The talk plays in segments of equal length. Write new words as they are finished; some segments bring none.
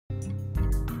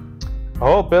A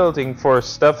whole building for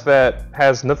stuff that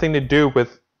has nothing to do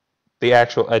with the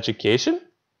actual education?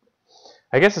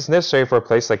 I guess it's necessary for a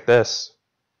place like this.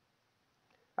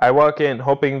 I walk in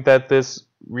hoping that this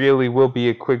really will be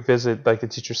a quick visit like the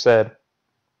teacher said.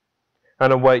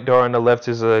 On a white door on the left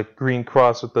is a green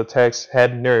cross with the text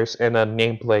head nurse and a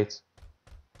nameplate.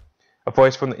 A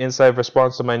voice from the inside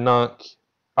responds to my knock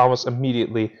almost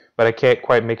immediately, but I can't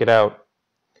quite make it out.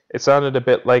 It sounded a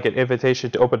bit like an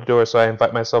invitation to open the door, so I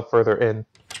invite myself further in.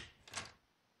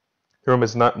 The room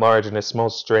is not large and it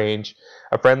smells strange.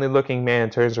 A friendly-looking man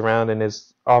turns around in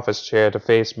his office chair to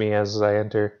face me as I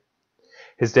enter.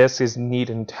 His desk is neat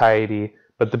and tidy,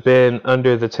 but the bin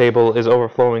under the table is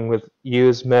overflowing with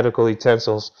used medical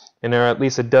utensils, and there are at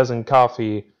least a dozen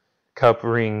coffee cup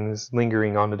rings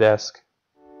lingering on the desk.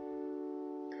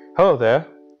 Hello there.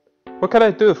 What can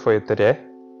I do for you today?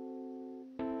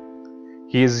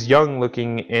 He is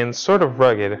young-looking and sort of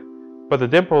rugged, but the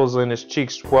dimples in his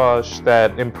cheeks wash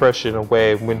that impression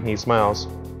away when he smiles.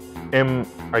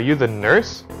 Are you the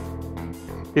nurse?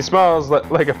 He smiles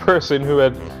like a person who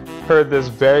had heard this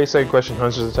very same question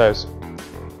hundreds of times.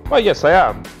 Why, yes, I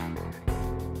am.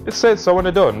 It said so on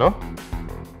the door, no?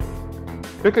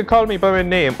 You could call me by my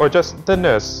name or just the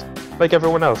nurse, like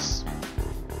everyone else.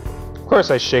 Of course,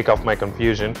 I shake off my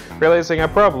confusion, realizing I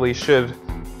probably should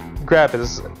grab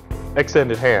his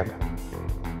extended hand.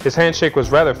 His handshake was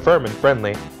rather firm and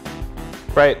friendly.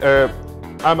 Right,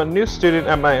 I'm a new student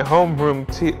at my homeroom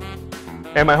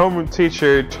and my homeroom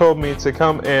teacher told me to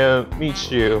come and meet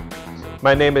you.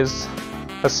 My name is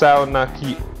Hisao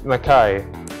Nakai.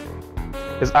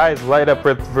 His eyes light up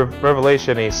with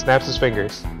revelation and he snaps his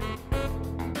fingers.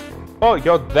 Oh,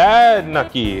 you're that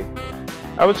Naki!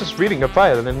 I was just reading a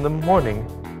file in the morning.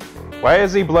 Why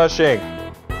is he blushing?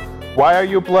 Why are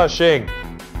you blushing?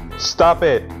 Stop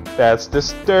it! That's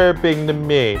disturbing to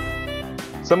me.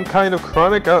 Some kind of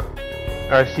chronic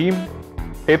arrhythmia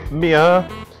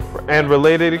and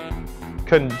related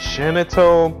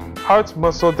congenital heart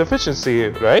muscle deficiency,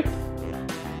 right?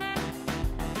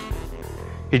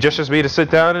 He gestures me to sit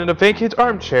down in a vacant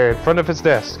armchair in front of his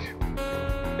desk.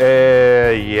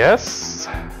 Yes?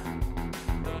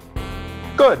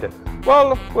 Good.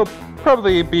 Well, you've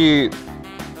probably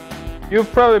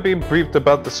been briefed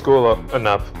about the school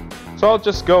enough, so I'll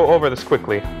just go over this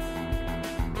quickly.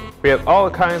 We have all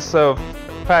kinds of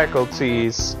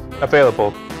faculties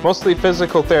available, mostly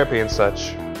physical therapy and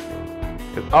such.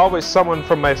 There's always someone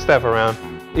from my staff around,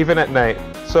 even at night,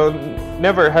 so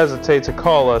never hesitate to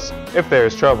call us if there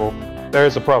is trouble. There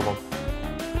is a problem.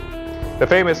 The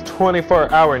famous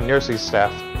 24-hour nursing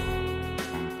staff.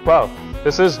 Wow,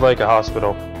 this is like a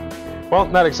hospital. Well,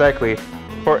 not exactly.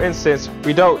 For instance,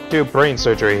 we don't do brain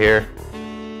surgery here.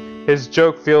 His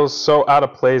joke feels so out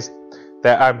of place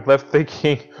that I'm left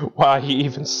thinking why he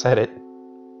even said it.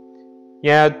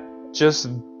 Yeah, just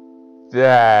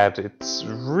that. It's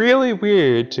really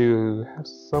weird to have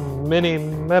so many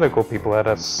medical people at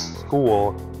a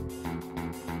school.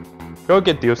 You'll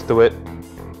get used to it.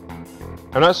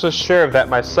 I'm not so sure of that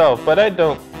myself, but I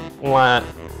don't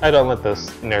let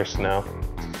this nurse know.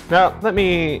 Now, let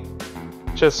me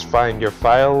just find your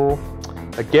file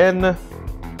again.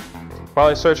 While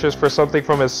he searches for something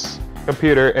from his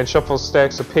computer and shuffles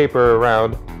stacks of paper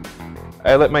around,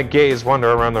 I let my gaze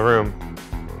wander around the room.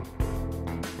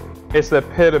 It's the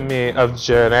epitome of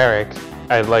generic,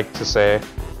 I'd like to say.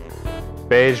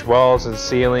 Beige walls and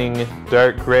ceiling,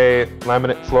 dark gray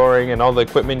laminate flooring, and all the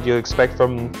equipment you expect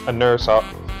from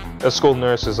a school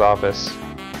nurse's office.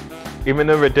 Even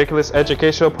the ridiculous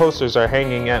educational posters are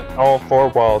hanging at all four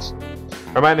walls,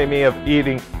 reminding me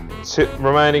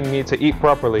to eat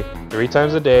properly 3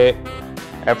 times a day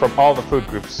and from all the food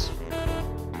groups.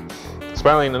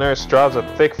 Smiling, the nurse draws a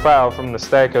thick file from the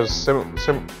stack of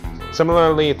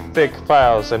similarly thick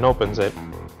files and opens it.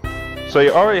 So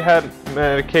you already had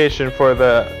medication for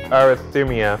the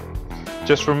arrhythmia.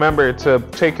 Just remember to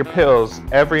take your pills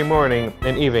every morning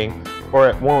and evening, or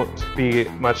it won't be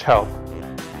much help.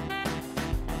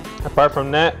 Apart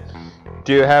from that,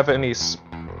 do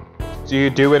you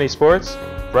do any sports?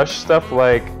 Rush stuff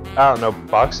like, I don't know,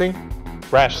 boxing?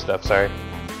 Rash stuff, sorry.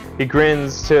 He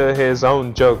grins to his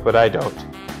own joke, but I don't.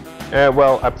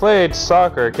 Well, I played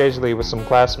soccer occasionally with some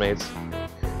classmates.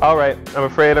 Alright, I'm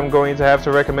afraid I'm going to have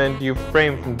to recommend you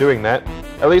refrain from doing that,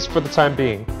 at least for the time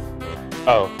being.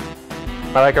 Oh.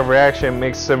 My lack of reaction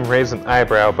makes him raise an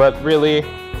eyebrow, but really,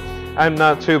 I'm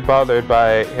not too bothered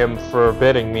by him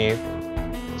forbidding me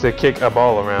to kick a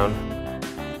ball around.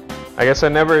 I guess I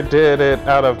never did it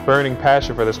out of burning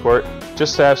passion for the sport,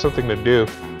 just to have something to do.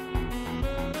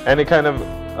 Any kind of,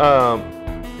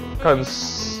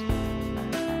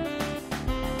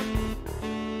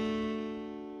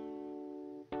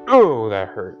 Ooh, that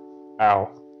hurt.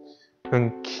 Ow.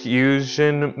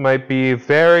 Confusion might be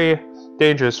very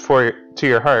dangerous to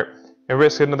your heart, and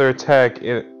risking another attack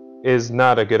is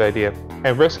not a good idea.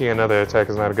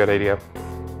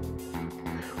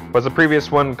 Was the previous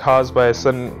one caused by a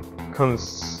sudden concussion?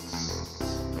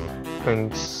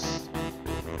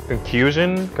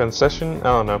 I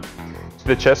don't know. To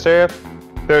the chest area?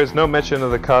 There is no mention of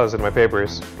the cause in my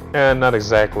papers. Not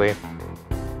exactly.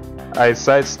 I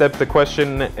sidestepped the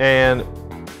question and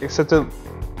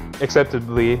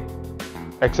acceptably,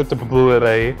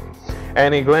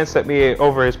 and he glanced at me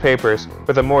over his papers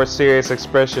with a more serious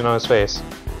expression on his face.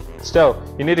 Still,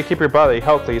 you need to keep your body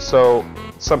healthy, so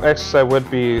some exercise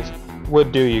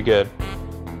would do you good.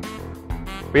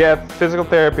 We have physical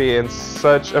therapy and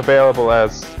such available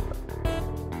as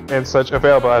I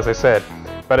said,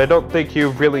 but I don't think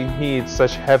you really need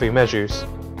such heavy measures.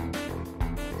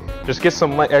 Just get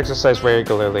some light exercise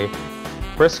regularly.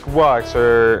 Brisk walks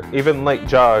or even light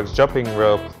jogs, jumping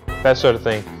rope, that sort of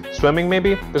thing. Swimming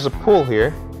maybe? There's a pool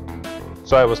here.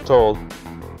 So I was told.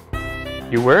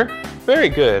 You were? Very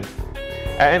good.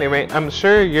 At any rate, I'm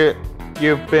sure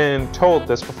you've been told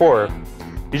this before.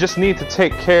 You just need to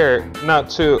take care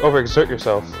not to overexert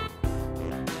yourself.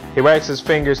 He wags his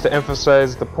fingers to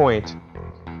emphasize the point.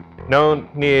 No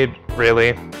need,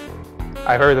 really.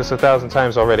 I heard this 1,000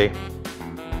 times already.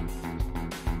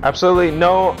 Absolutely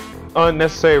no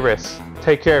unnecessary risks.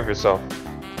 Take care of yourself.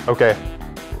 Okay.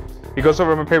 He goes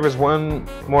over my papers one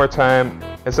more time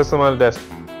and sets them on the desk.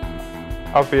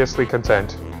 Obviously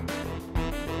content.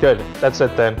 Good, that's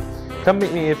it then. Come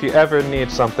meet me if you ever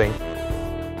need something.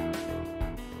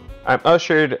 I'm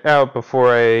ushered out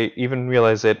before I even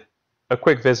realize it. A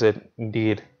quick visit,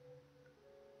 indeed.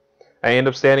 I end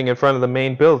up standing in front of the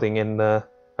main building in the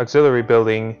auxiliary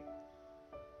building.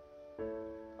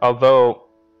 Although,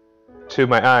 to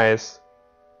my eyes,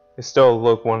 they still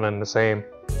look one and the same.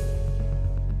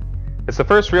 It's the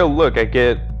first real look I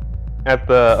get at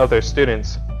the other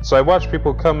students, so I watch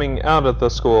people coming out of the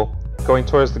school, going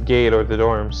towards the gate or the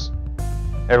dorms.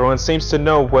 Everyone seems to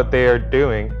know what they are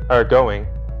going,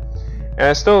 and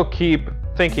I still keep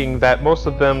thinking that most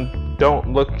of them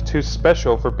don't look too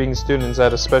special for being students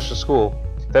at a special school.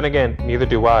 Then again, neither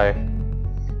do I.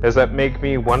 Does that make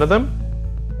me one of them?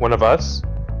 One of us?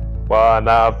 One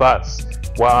of us.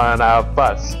 One of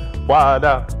us. One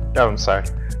of... Oh, I'm sorry.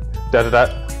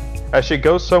 Da-da-da. I should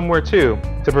go somewhere too,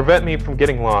 to prevent me from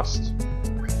getting lost.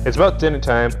 It's about dinner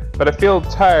time, but I feel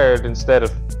tired instead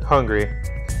of hungry.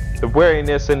 The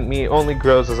weariness in me only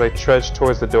grows as I trudge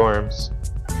towards the dorms,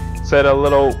 set a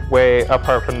little way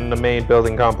apart from the main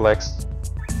building complex.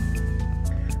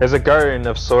 There's a garden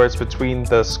of sorts between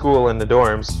the school and the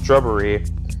dorms, shrubbery,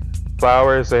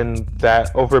 flowers, and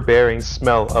that overbearing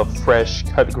smell of fresh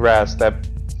cut grass that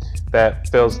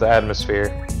fills the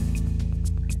atmosphere.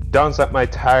 Dawns at my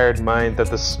tired mind that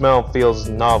the smell feels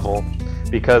novel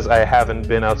because I haven't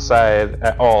been outside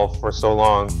at all for so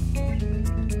long.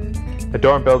 The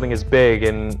dorm building is big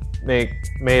and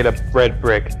made of red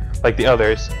brick like the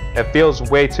others. It feels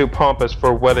way too pompous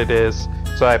for what it is,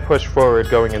 so I push forward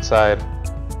going inside.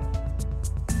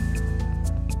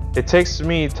 It takes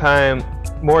me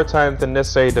more time than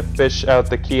necessary to fish out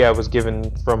the key I was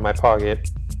given from my pocket.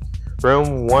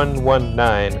 Room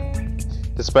 119.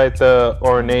 Despite the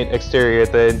ornate exterior,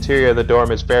 the interior of the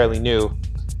dorm is fairly new,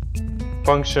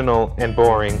 functional, and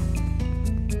boring.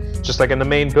 Just like in the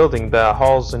main building, the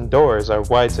halls and doors are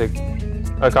wide to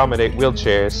accommodate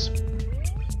wheelchairs.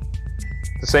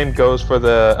 The same goes for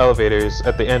the elevators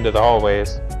at the end of the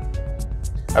hallways.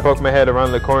 I poke my head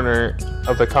around the corner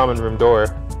of the common room door.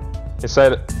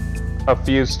 Inside, a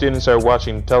few students are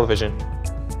watching television.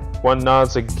 One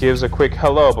nods and gives a quick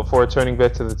hello before turning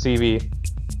back to the TV.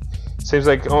 Seems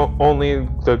like only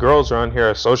the girls around here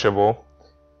are sociable.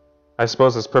 I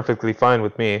suppose it's perfectly fine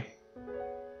with me.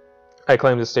 I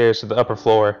climb the stairs to the upper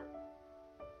floor.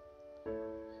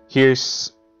 Here,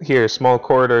 small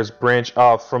corridors branch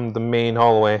off from the main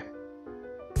hallway.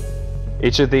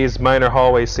 Each of these minor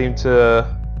hallways seem to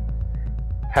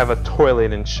have a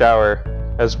toilet and shower,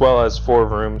 as well as 4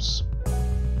 rooms.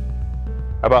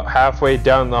 About halfway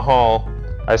down the hall,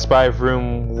 I spy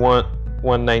room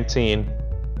 119.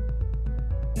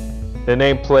 The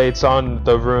nameplates on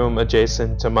the room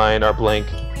adjacent to mine are blank.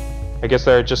 I guess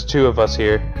there are just 2 of us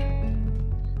here.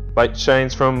 Light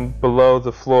shines from below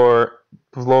the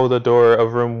door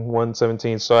of room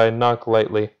 117, so I knock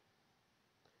lightly.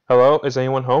 Hello, is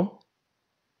anyone home?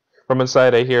 From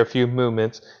inside I hear a few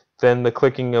movements, then the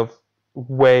clicking of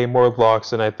way more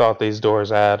locks than I thought these doors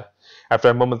had. After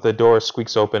a moment the door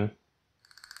squeaks open.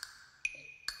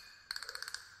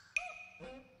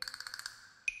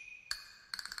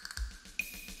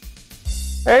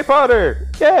 Harry Potter!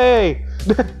 Yay!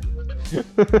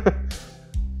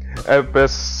 A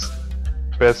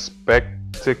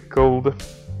bespectacled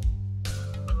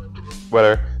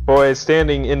whatever boy is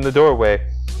standing in the doorway.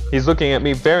 He's looking at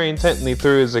me very intently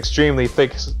through his extremely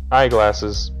thick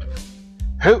eyeglasses.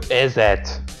 Who is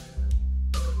it?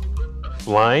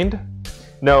 Blind?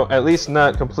 No, at least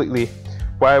not completely.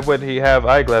 Why would he have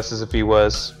eyeglasses if he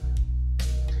was?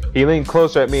 He leaned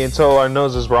closer at me until our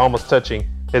noses were almost touching.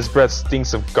 His breath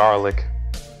stinks of garlic.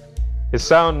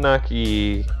 Hisao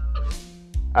Nakai.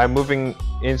 I'm moving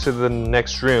into the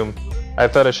next room. I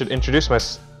thought I should introduce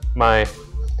my...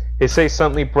 His face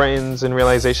suddenly brightens in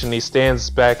realization. He stands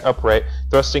back upright,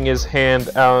 thrusting his hand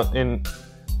out in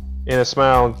a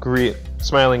smiling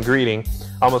greeting,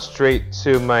 almost straight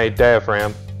to my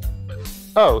diaphragm.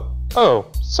 Oh,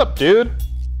 sup, dude?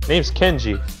 Name's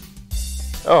Kenji.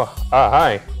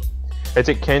 Hi. I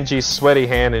take Kenji's sweaty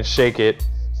hand and shake it,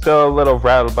 still a little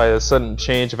rattled by the sudden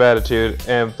change of attitude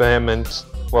and vehement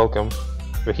welcome.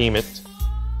 Vehement.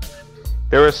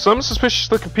 There were some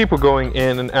suspicious-looking people going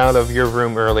in and out of your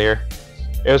room earlier.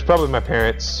 It was probably my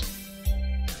parents.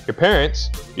 Your parents?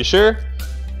 You sure?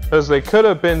 Because they could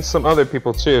have been some other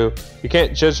people too. You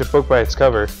can't judge a book by its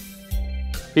cover.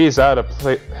 His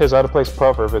out-of-place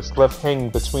proverb is left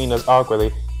hanging between us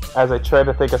awkwardly as I try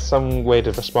to think of some way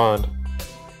to respond.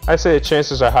 I say the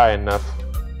chances are high enough.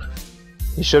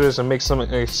 He shudders and makes some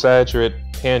exaggerate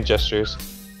hand gestures.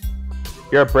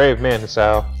 You're a brave man,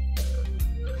 Hisao.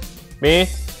 Me?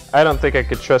 I don't think I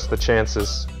could trust the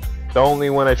chances. The only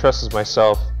one I trust is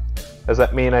myself. Does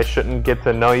that mean I shouldn't get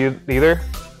to know you either?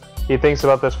 He thinks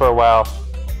about this for a while.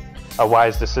 A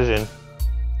wise decision.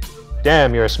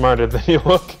 Damn, you're smarter than you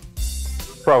look.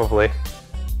 Probably.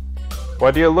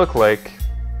 What do you look like?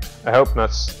 I hope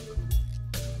not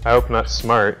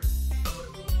smart.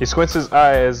 He squints his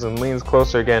eyes and leans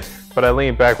closer again, but I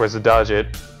lean backwards to dodge it.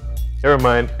 Never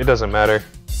mind, it doesn't matter.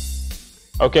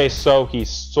 Okay, so he's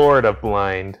sort of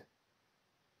blind.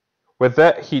 With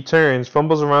that, he turns,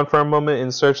 fumbles around for a moment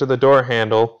in search of the door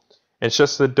handle, and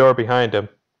shuts the door behind him.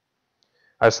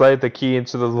 I slide the key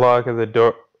into the lock of the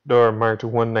door marked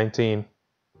 119.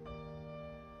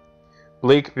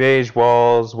 Bleak beige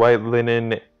walls, white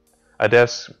linen, a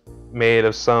desk made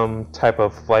of some type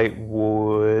of light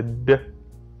wood,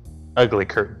 ugly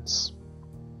curtains.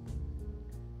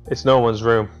 It's no one's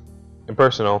room.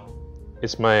 Impersonal.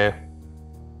 It's my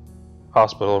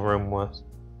hospital room was.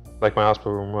 Like my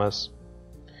hospital room was.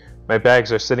 My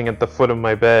bags are sitting at the foot of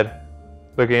my bed,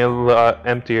 looking a lot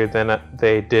emptier than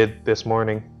they did this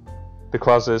morning. The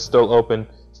closet is still open,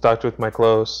 stocked with my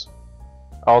clothes.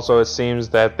 Also, it seems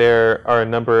that there are a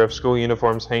number of school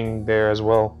uniforms hanging there as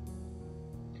well.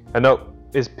 A note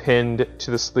is pinned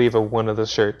to the sleeve of one of the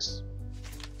shirts.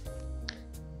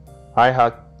 Hi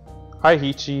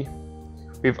Hichi.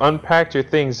 We've unpacked your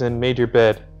things and made your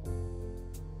bed.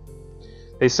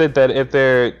 They said that if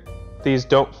these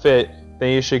don't fit,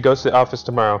 then you should go to the office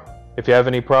tomorrow. If you have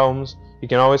any problems, you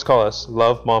can always call us.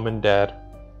 Love, Mom and Dad.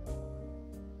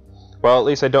 Well, at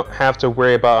least I don't have to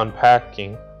worry about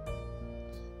unpacking.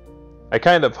 I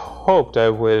kind of hoped I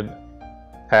would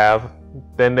have.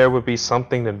 Then there would be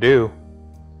something to do.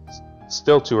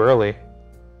 Still too early.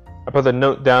 I put the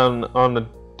note down on the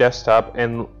desktop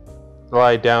and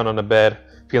lie down on the bed,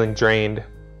 feeling drained.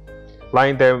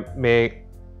 Lying there man,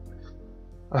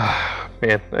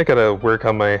 I gotta work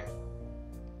on my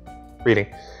reading.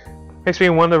 Makes me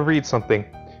want to read something,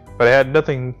 but I had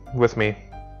nothing with me.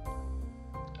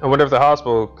 I wonder if the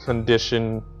hospital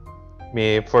conditioned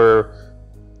me for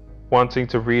wanting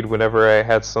to read whenever I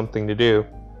had something to do.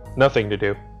 Nothing to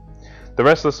do. The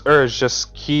restless urge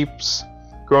just keeps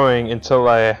growing until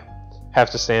I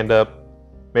have to stand up.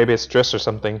 Maybe it's stress or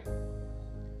something.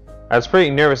 I was pretty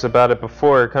nervous about it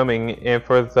before coming, and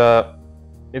for the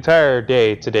entire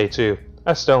day today too.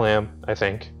 I still am, I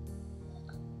think.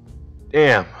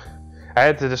 Damn. I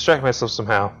had to distract myself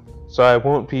somehow, so I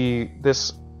won't be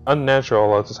this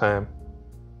unnatural all the time.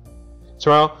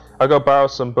 Tomorrow, I'll go borrow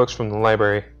some books from the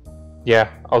library. Yeah,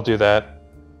 I'll do that.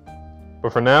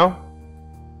 But for now,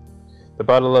 the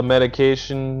bottle of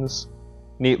medications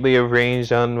neatly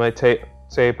arranged on my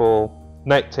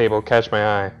night table catch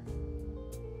my eye.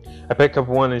 I pick up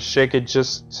one and shake it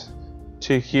just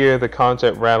to hear the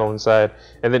content rattle inside,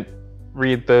 and then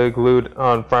read the glued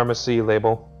on pharmacy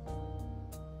label.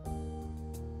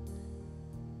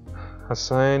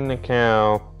 Assign a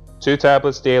cow 2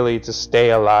 tablets daily to stay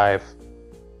alive.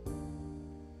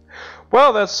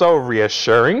 Well, that's so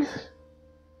reassuring.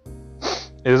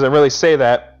 It doesn't really say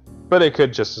that, but it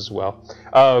could just as well.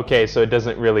 Oh, okay, so it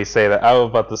doesn't really say that. I was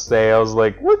about to say, I was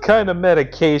like, what kind of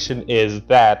medication is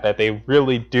that they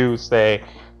really do say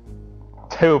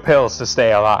 2 pills to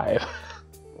stay alive?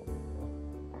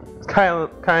 It's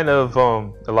kind of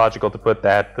illogical to put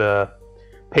that the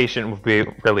patient would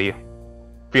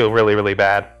feel really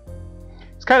bad.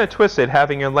 It's kind of twisted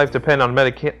having your life depend on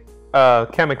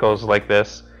chemicals like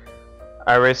this.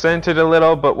 I resented a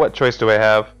little, but what choice do I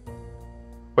have?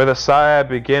 With a sigh, I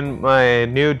begin my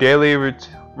new daily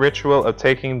ritual of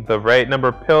taking the right number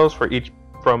of pills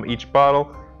from each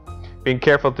bottle, being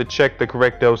careful to check the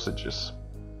correct dosages.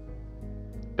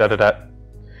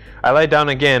 I lie down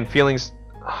again, feeling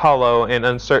hollow and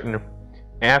uncertain.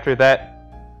 After that,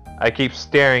 I keep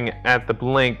staring at the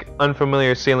blank,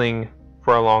 unfamiliar ceiling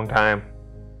for a long time.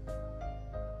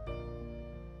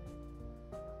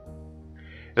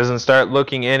 It doesn't start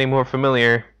looking any more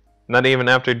familiar, not even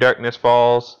after darkness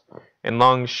falls and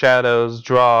long shadows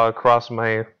draw across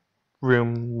my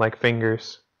room like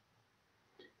fingers.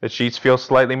 The sheets feel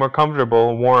slightly more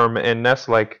comfortable, warm, and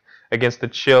nest-like against the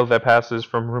chill that passes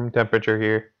for room temperature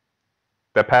here.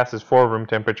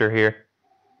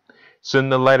 Soon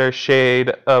the lighter shade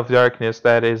of darkness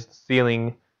that is the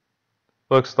ceiling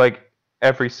looks like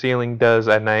every ceiling does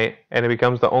at night, and it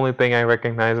becomes the only thing I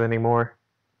recognize anymore.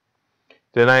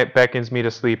 The night beckons me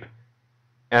to sleep,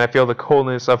 and I feel the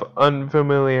coldness of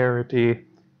unfamiliarity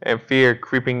and fear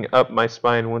creeping up my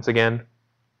spine once again.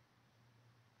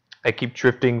 I keep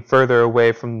drifting further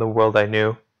away from the world I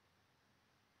knew.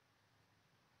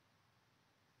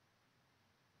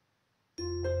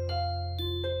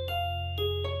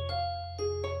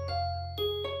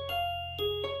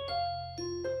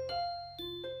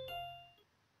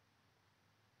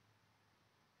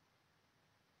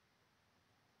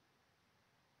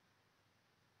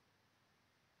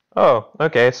 Oh,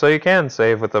 okay, so you can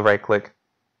save with the right click.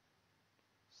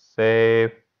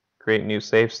 Save, create new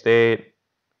save state,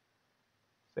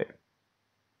 save.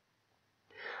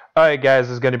 Alright guys,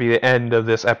 this is going to be the end of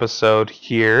this episode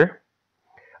here.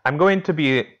 I'm going to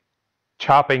be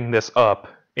chopping this up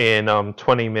in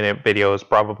 20-minute videos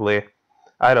probably.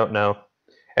 I don't know.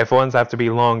 If ones have to be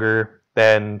longer,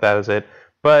 then that is it.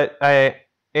 But I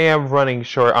am running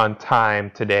short on time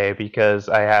today because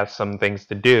I have some things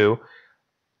to do.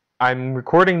 I'm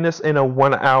recording this in a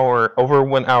over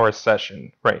 1 hour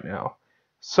session right now.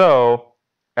 So,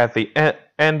 at the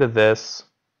end of this,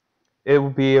 it will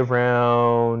be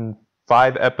around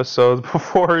 5 episodes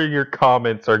before your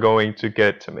comments are going to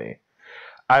get to me.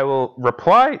 I will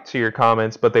reply to your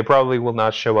comments, but they probably will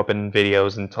not show up in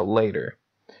videos until later,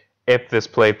 if this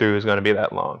playthrough is going to be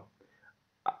that long.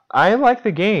 I like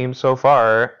the game so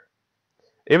far.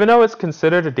 Even though it's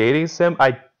considered a dating sim,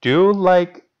 I do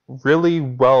like really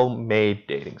well-made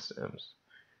dating sims.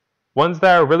 Ones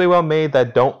that are really well-made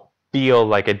that don't feel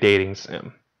like a dating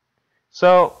sim.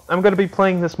 So, I'm going to be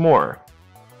playing this more,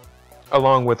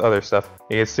 along with other stuff.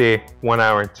 You can see 1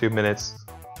 hour and 2 minutes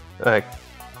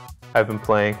I've been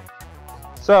playing.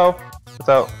 So,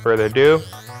 without further ado,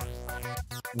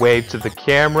 wave to the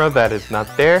camera that is not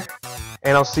there,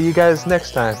 and I'll see you guys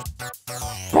next time.